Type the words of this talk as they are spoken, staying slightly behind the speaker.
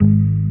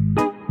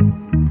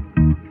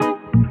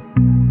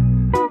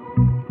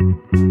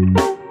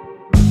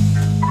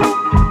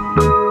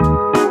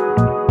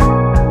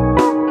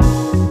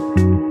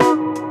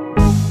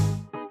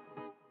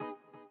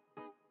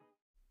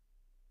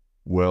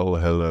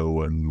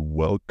Hello and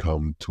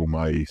welcome to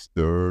my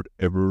third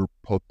ever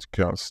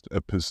podcast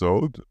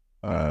episode.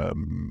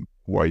 I'm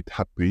quite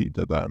happy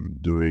that I'm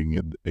doing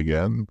it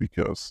again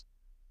because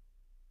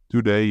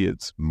today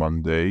it's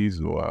Monday,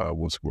 so I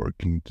was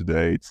working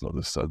today. It's not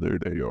a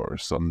Saturday or a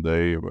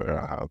Sunday where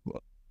I have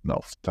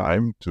enough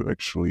time to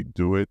actually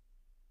do it.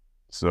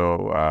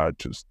 So I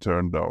just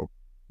turned off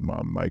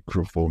my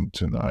microphone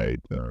tonight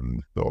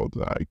and thought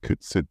I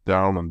could sit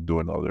down and do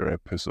another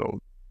episode.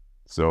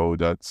 So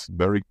that's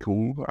very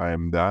cool.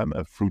 I'm Dan,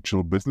 a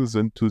frugal business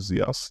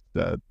enthusiast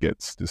that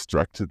gets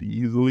distracted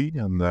easily,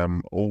 and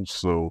I'm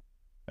also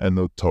a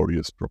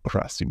notorious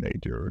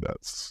procrastinator.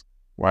 That's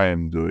why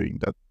I'm doing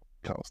that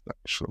podcast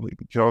actually,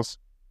 because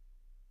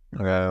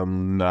try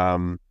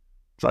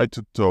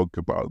to talk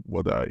about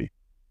what I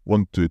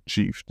want to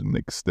achieve the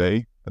next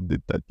day. I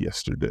did that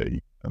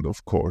yesterday, and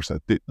of course I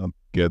did not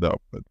get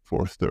up at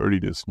 4:30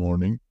 this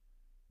morning.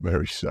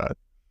 Very sad.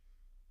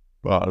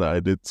 But I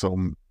did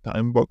some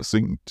time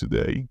boxing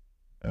today.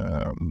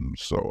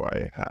 So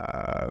I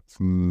have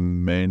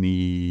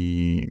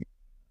many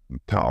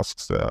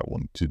tasks that I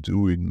want to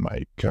do in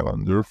my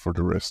calendar for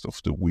the rest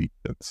of the week.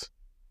 That's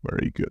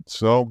very good.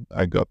 So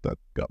I got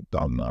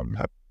done. I'm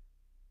happy.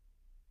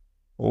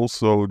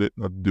 Also did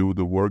not do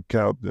the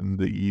workout in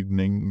the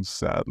evening,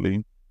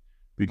 sadly,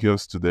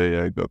 because today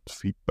I got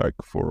feedback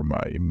for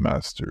my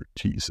master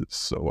thesis.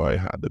 So I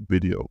had a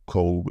video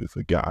call with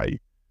a guy,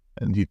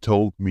 and he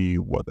told me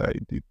what I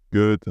did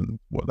good and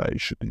what I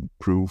should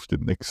improve the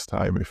next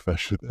time if I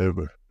should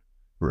ever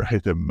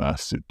write a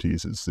master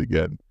thesis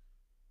again.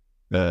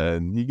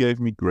 And he gave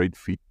me great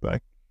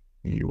feedback.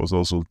 He was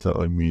also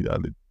telling me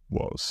that it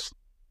was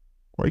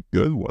quite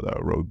good what I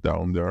wrote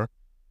down there.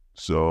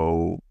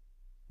 So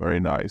very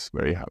nice,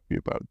 very happy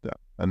about that.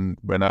 And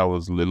when I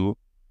was little,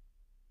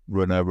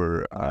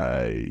 whenever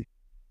I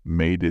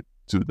made it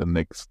to the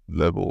next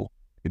level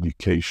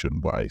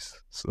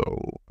education-wise, so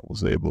I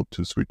was able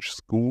to switch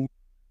school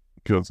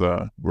because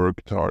I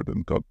worked hard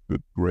and got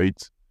good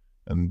grades,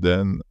 and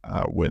then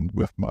I went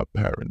with my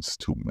parents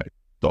to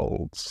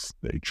McDonald's.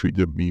 They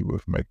treated me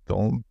with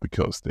McDonald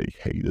because they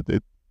hated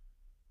it.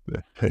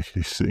 They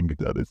think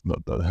that it's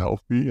not that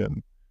healthy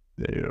and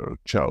their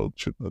child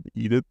should not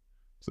eat it.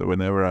 So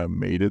whenever I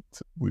made it,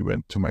 we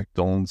went to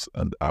McDonald's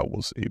and I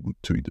was able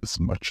to eat as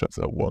much as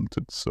I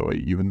wanted. So I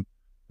even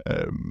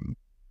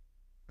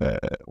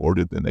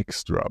ordered an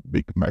extra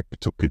Big Mac,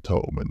 took it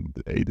home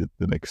and ate it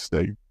the next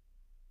day.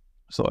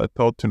 So I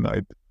thought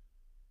tonight,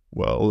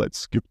 well, let's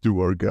skip the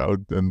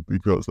workout, and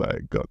because I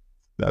got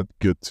that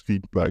good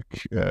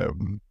feedback,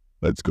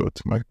 let's go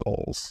to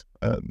McDonald's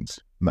and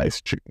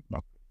nice chicken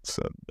nuggets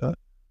and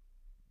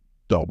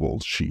double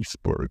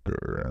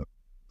cheeseburger and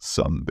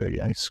Sunday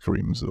ice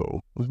cream.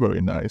 So it was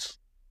very nice.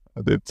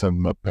 I did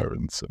send my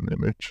parents an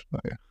image.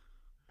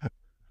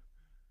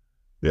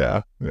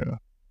 Yeah.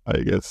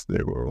 I guess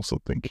they were also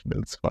thinking that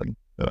it's funny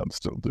that I'm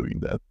still doing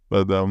that.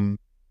 But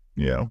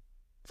yeah,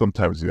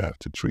 sometimes you have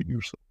to treat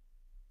yourself.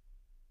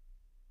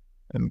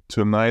 And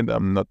tonight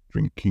I'm not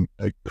drinking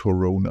a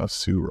Corona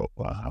Zero.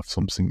 I have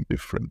something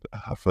different. I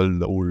have a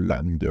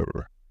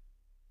Lowlander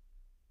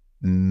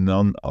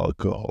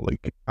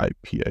non-alcoholic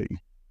IPA.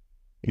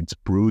 It's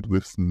brewed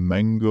with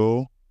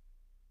mango,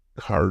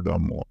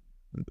 cardamom,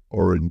 and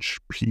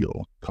orange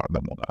peel.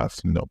 Cardamom, I have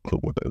no clue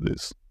what that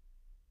is.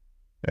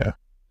 Yeah,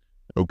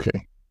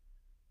 okay.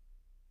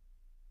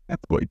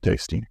 That's quite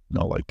tasty.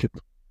 I like it.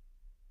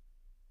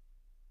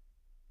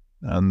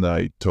 And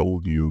I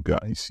told you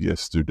guys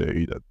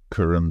yesterday that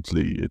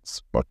currently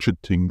it's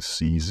budgeting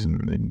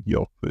season in the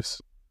office,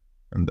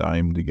 and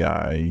I'm the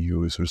guy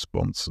who is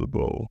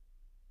responsible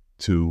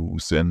to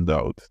send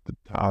out the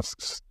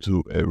tasks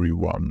to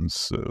everyone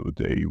so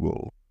they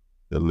will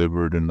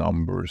deliver the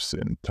numbers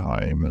in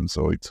time. And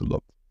so it's a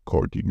lot of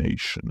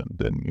coordination, and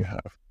then you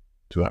have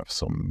to have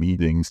some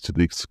meetings to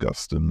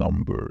discuss the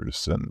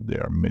numbers, and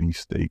there are many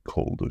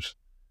stakeholders.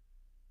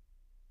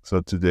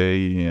 So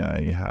today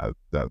I had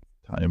that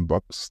time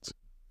boxed,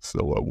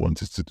 so I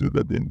wanted to do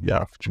that in the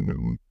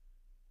afternoon.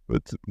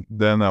 But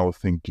then I was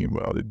thinking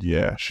about it,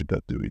 yeah, should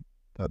I do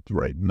that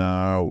right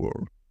now,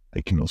 or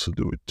I can also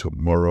do it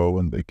tomorrow,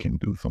 and they can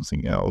do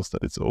something else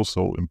that is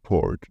also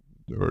important,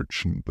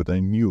 urgent. But I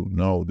knew,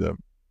 no, the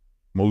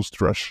most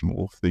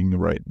rational thing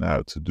right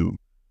now to do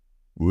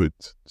would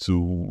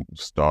to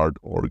start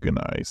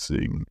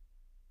organizing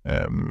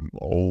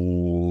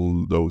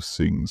all those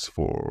things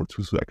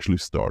to actually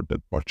start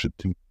that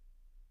budgeting.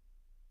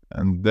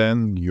 And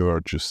then you're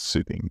just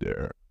sitting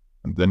there,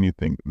 and then you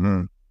think,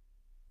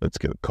 let's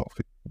get a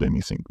coffee. Then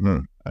you think,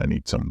 I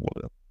need some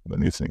water.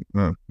 Then you think,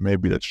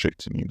 maybe let's check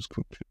the news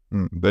quickly.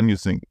 Then you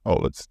think,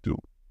 let's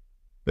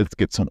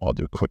get some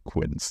other quick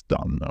wins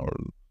done, or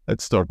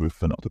let's start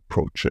with another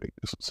project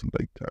or something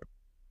like that.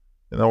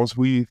 And I was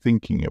really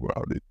thinking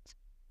about it,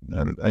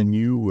 and I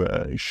knew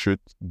I should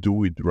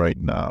do it right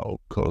now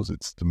because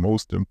it's the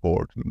most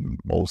important,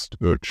 most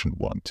urgent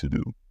one to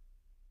do.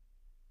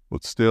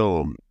 But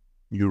still,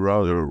 you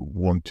rather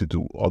want to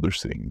do other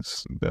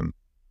things. And then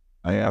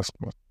I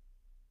asked myself,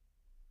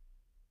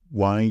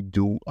 why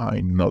do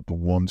I not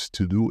want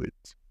to do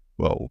it?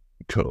 Well,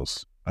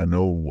 because I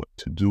know what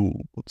to do,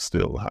 but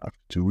still have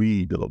to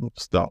read a lot of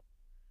stuff,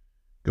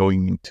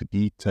 going into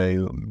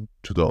detail and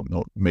to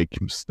not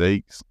make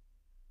mistakes,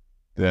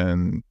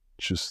 then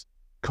just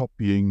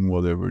copying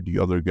whatever the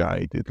other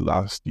guy did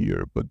last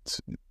year, but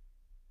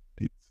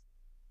it's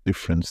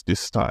different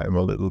this time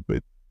a little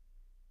bit.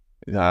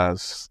 It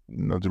has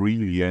not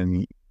really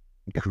any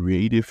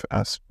creative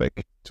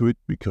aspect to it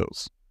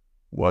because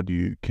what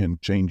you can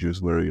change is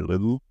very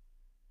little.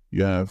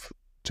 You have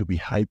to be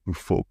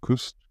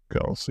hyper-focused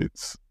because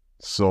it's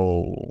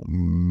so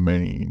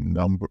many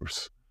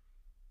numbers.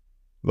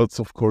 Lots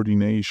of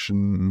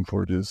coordination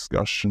for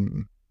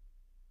discussion.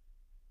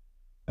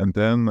 And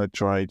then I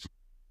tried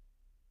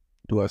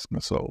to ask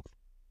myself,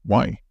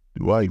 why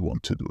do I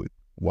want to do it?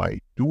 Why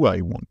do I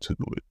want to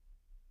do it?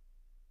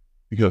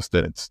 Because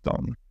then it's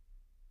done.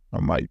 I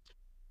might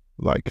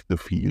like the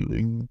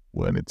feeling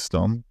when it's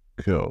done,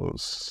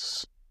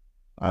 because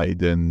I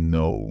then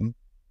know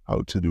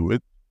how to do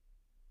it.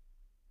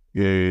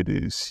 It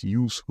is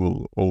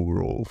useful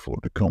overall for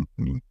the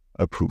company.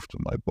 I prove to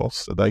my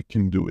boss that I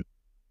can do it.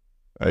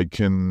 I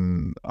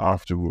can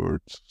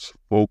afterwards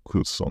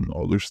focus on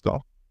other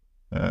stuff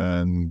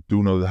and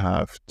do not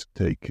have to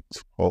take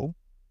it home.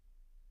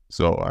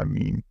 So, I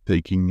mean,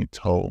 taking it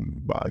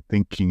home by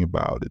thinking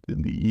about it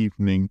in the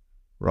evening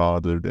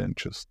rather than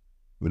just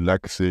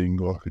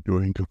relaxing or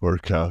doing a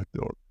workout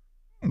or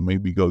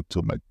maybe go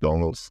to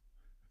McDonald's.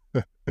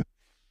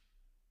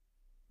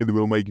 It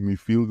will make me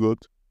feel good.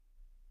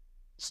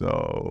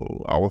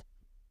 So, I was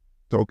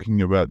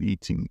talking about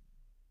eating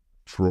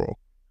frog.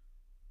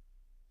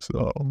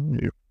 So,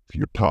 if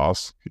your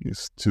task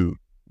is to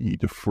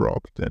eat a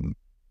frog, then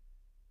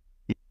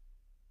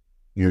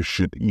you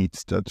should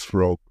eat that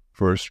frog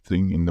first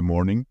thing in the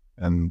morning.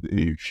 And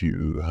if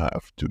you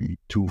have to eat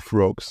 2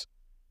 frogs,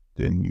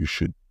 then you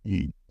should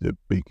eat the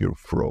bigger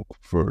frog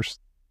first.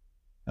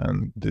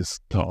 And this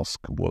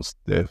task was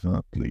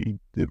definitely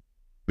the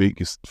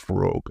biggest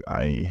frog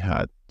I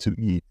had to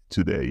eat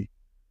today.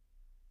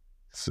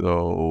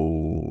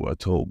 So I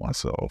told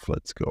myself,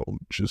 let's go,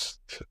 just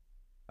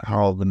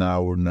half an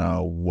hour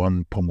now,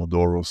 1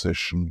 Pomodoro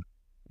session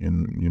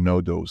in,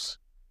 those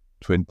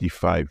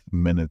 25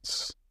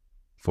 minutes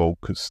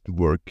focused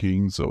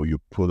working. So you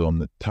put on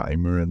the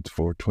timer and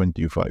for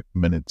 25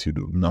 minutes you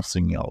do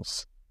nothing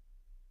else.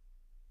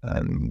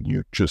 And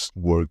you just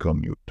work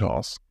on your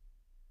task.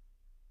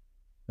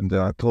 And then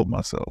I told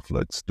myself,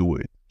 let's do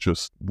it.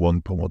 Just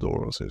 1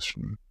 Pomodoro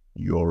session.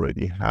 You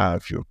already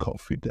have your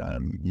coffee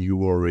down.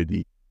 You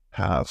already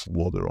have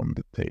water on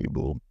the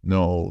table.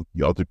 No,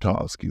 the other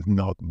task is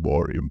not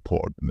more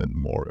important and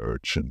more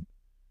urgent.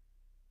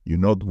 You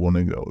not want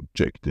to go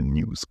check the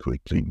news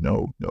quickly.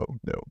 No.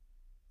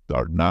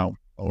 Start now.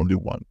 Only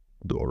 1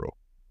 Pomodoro.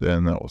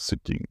 Then I was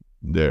sitting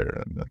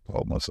there and I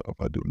told myself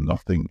I do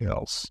nothing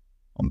else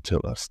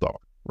until I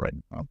start right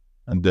now.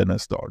 And then I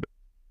started.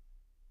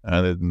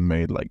 And it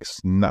made like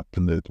snap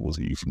and it was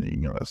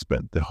evening and I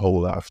spent the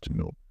whole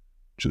afternoon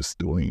just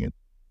doing it.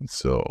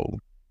 So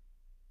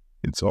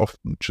it's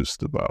often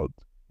just about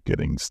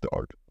getting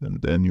started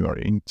and then you are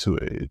into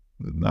it.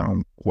 Now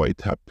I'm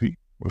quite happy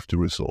with the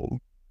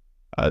result.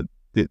 I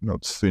did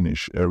not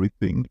finish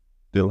everything.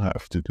 Still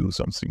have to do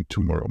something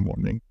tomorrow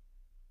morning.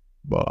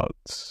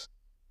 But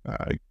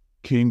I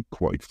came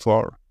quite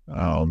far.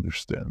 I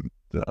understand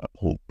the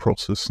whole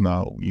process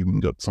now. Even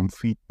got some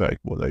feedback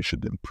what I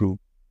should improve.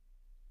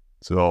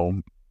 So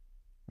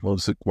it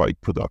was a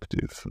quite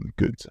productive and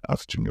good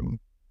afternoon.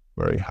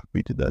 Very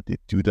happy that I did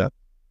do that.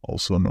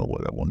 Also know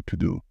what I want to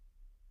do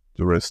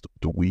the rest of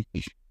the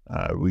week.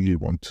 I really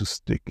want to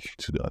stick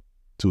to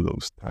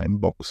those time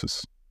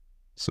boxes.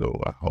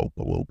 So I hope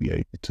I will be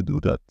able to do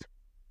that.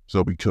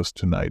 So because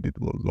tonight it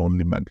was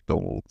only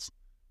McDonald's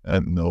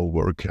and no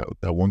workout,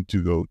 I want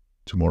to go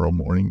tomorrow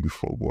morning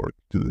before work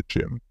to the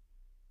gym.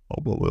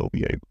 Hope I will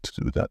be able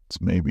to do that.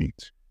 Maybe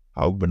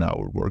half an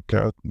hour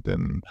workout and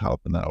then half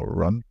an hour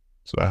run.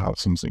 So I have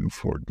something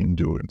for the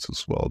endurance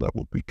as well. That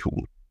would be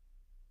cool.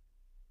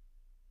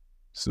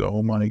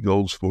 So my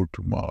goals for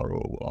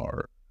tomorrow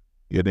are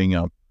getting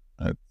up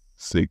at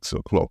 6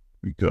 o'clock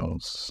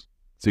because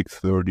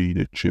 6:30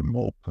 the gym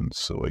opens,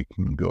 so I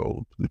can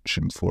go to the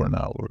gym for an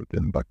hour,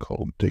 then back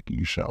home,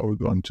 taking a shower,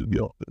 going to the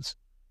office,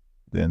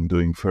 then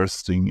doing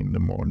first thing in the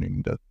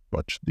morning that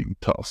budgeting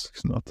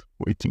tasks, not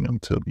waiting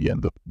until the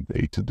end of the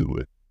day to do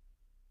it.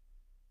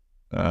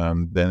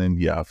 Then in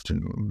the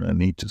afternoon, I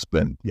need to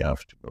spend the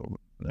afternoon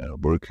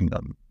working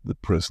on the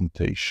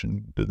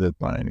presentation. The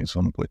deadline is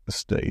on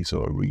Wednesday,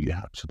 so I really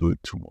have to do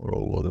it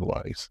tomorrow.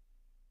 Otherwise,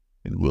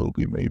 it will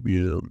be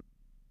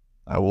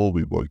I will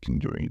be working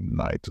during the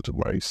night,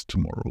 otherwise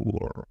tomorrow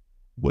or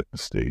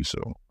Wednesday.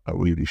 So I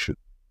really should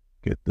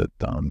get that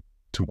done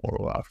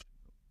tomorrow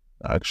afternoon.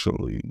 I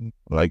actually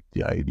like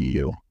the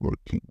idea of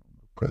working on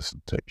the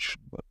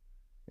presentation, but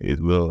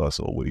it will, as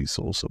always,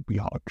 also be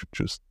hard to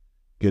just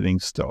getting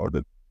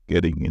started,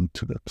 getting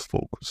into that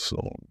focus.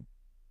 So,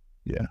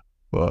 yeah,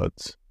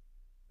 but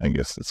I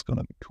guess that's going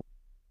to be cool.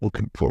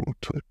 Looking forward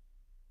to it.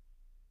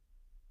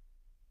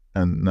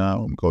 And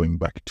now I'm going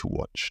back to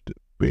watch the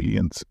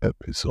Billions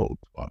episode.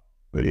 Wow,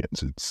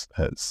 Billions, it's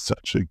has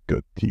such a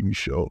good TV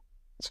show.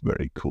 It's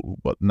very cool.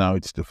 But now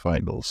it's the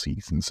final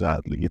season,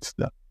 sadly.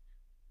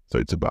 So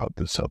it's about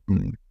the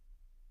Sutton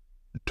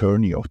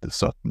attorney of the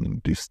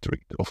Sutton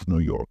district of New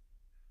York.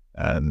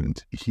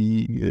 And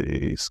he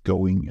is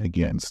going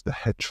against the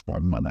hedge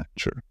fund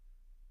manager.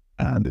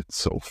 And it's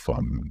so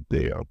fun.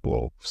 They are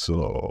both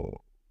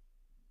so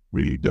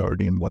really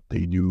dirty in what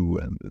they do,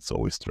 and it's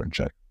always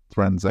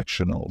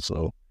transactional.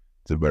 So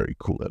it's a very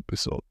cool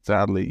episode.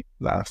 Sadly,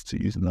 last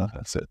season, as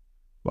I said,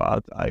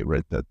 but I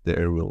read that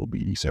there will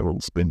be several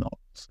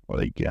spin-offs,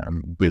 like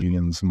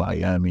Billions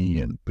Miami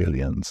and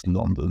Billions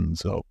London.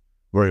 So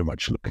very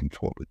much looking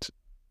forward to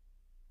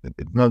it.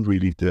 It's not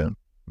really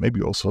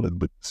maybe also a little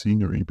bit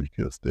scenery,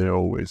 because they're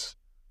always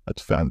at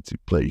fancy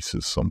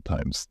places.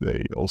 Sometimes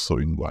they also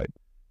invite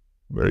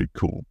very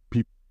cool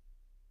people.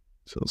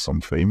 So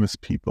some famous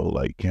people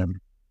like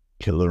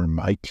Killer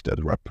Mike,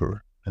 that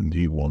rapper, and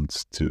he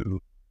wants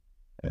to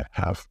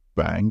have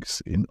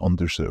banks in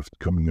underserved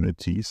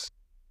communities.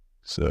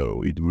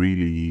 So it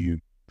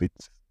really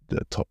fits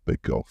the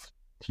topic of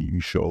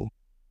TV show.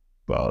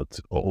 But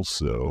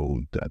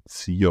also that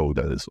CEO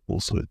that is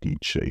also a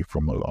DJ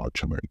from a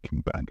large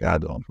American bank. I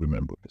don't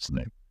remember his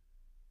name,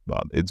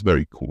 but it's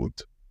very cool.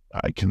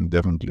 I can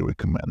definitely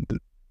recommend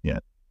it. Yeah,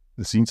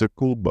 the scenes are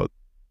cool, but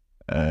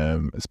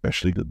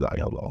especially the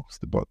dialogues.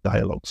 The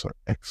dialogues are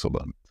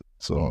excellent.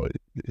 So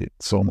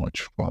it's so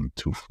much fun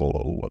to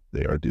follow what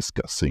they are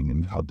discussing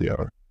and how they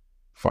are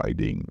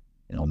fighting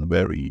on a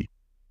very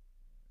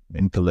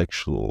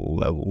intellectual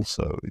level.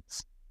 So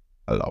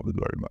I love it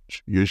very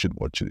much. You should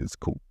watch it. It's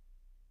cool.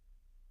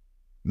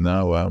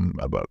 Now I'm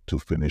about to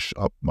finish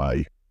up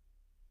my,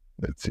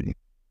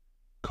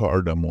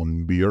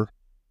 cardamom beer.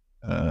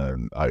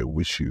 And I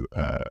wish you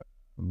a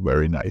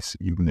very nice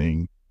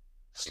evening.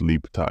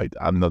 Sleep tight.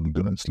 I'm not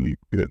gonna sleep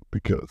good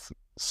because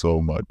so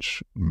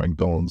much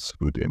McDonald's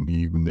food in the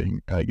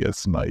evening. I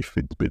guess my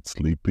Fitbit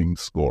sleeping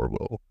score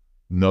will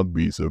not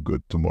be so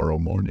good tomorrow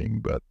morning,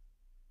 but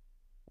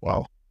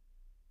well,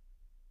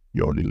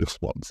 you only live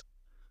once.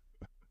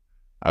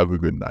 Have a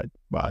good night.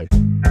 Bye.